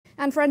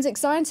And forensic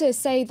scientists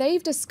say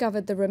they've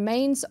discovered the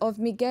remains of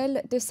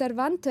Miguel de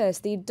Cervantes.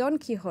 The Don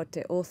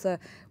Quixote author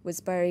was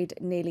buried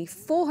nearly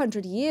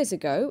 400 years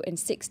ago in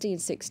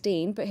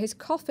 1616, but his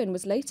coffin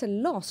was later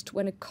lost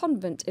when a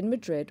convent in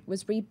Madrid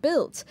was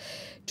rebuilt.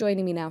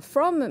 Joining me now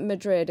from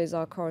Madrid is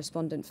our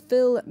correspondent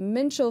Phil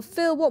Minshull.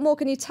 Phil, what more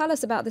can you tell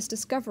us about this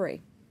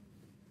discovery?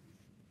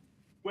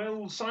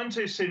 Well,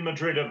 scientists in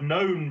Madrid have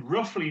known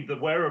roughly the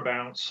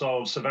whereabouts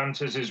of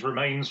Cervantes'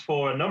 remains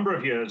for a number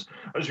of years.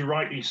 As you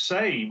rightly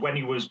say, when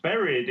he was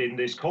buried in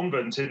this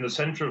convent in the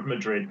centre of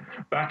Madrid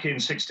back in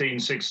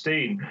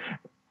 1616,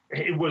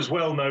 it was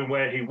well known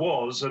where he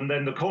was, and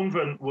then the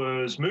convent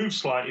was moved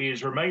slightly.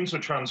 His remains were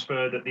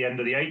transferred at the end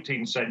of the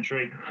 18th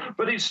century,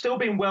 but it's still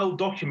been well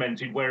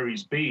documented where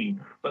he's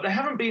been. But they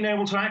haven't been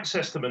able to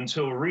access them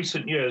until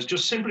recent years,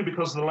 just simply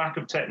because of the lack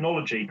of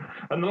technology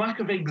and the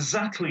lack of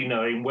exactly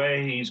knowing where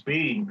he's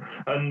been.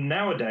 And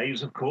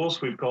nowadays, of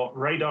course, we've got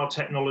radar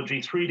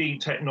technology,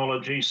 3D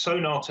technology,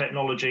 sonar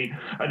technology,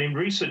 and in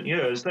recent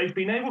years, they've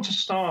been able to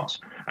start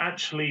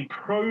actually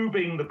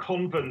probing the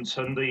convent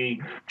and the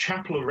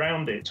chapel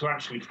around it to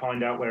actually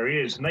find out where he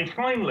is. And they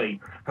finally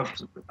have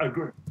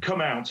come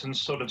out and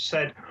sort of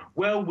said,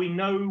 well, we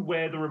know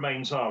where the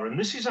remains are. And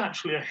this is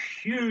actually a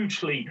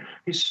hugely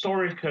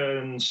historic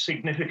and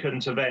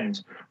significant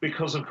event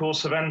because, of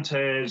course,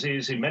 Cervantes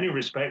is in many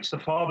respects the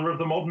father of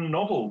the modern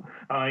novel.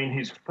 In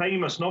his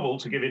famous novel,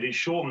 to give it its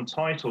shortened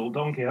title,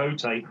 Don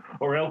Quixote,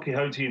 or El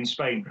Quixote in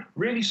Spain,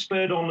 really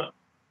spurred on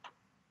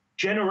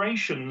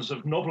generations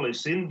of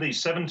novelists in the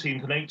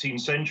 17th and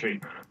 18th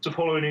century to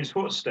follow in his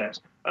footsteps.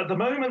 At the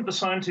moment, the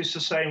scientists are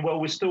saying, well,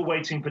 we're still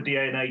waiting for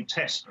DNA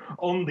tests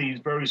on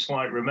these very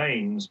slight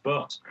remains,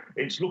 but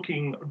it's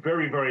looking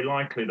very, very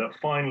likely that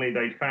finally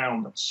they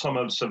found some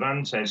of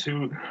Cervantes,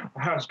 who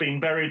has been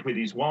buried with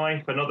his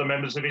wife and other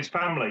members of his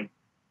family.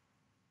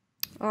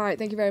 All right,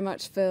 thank you very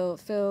much, Phil.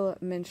 Phil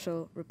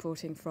Minshull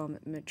reporting from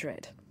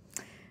Madrid.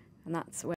 And that's where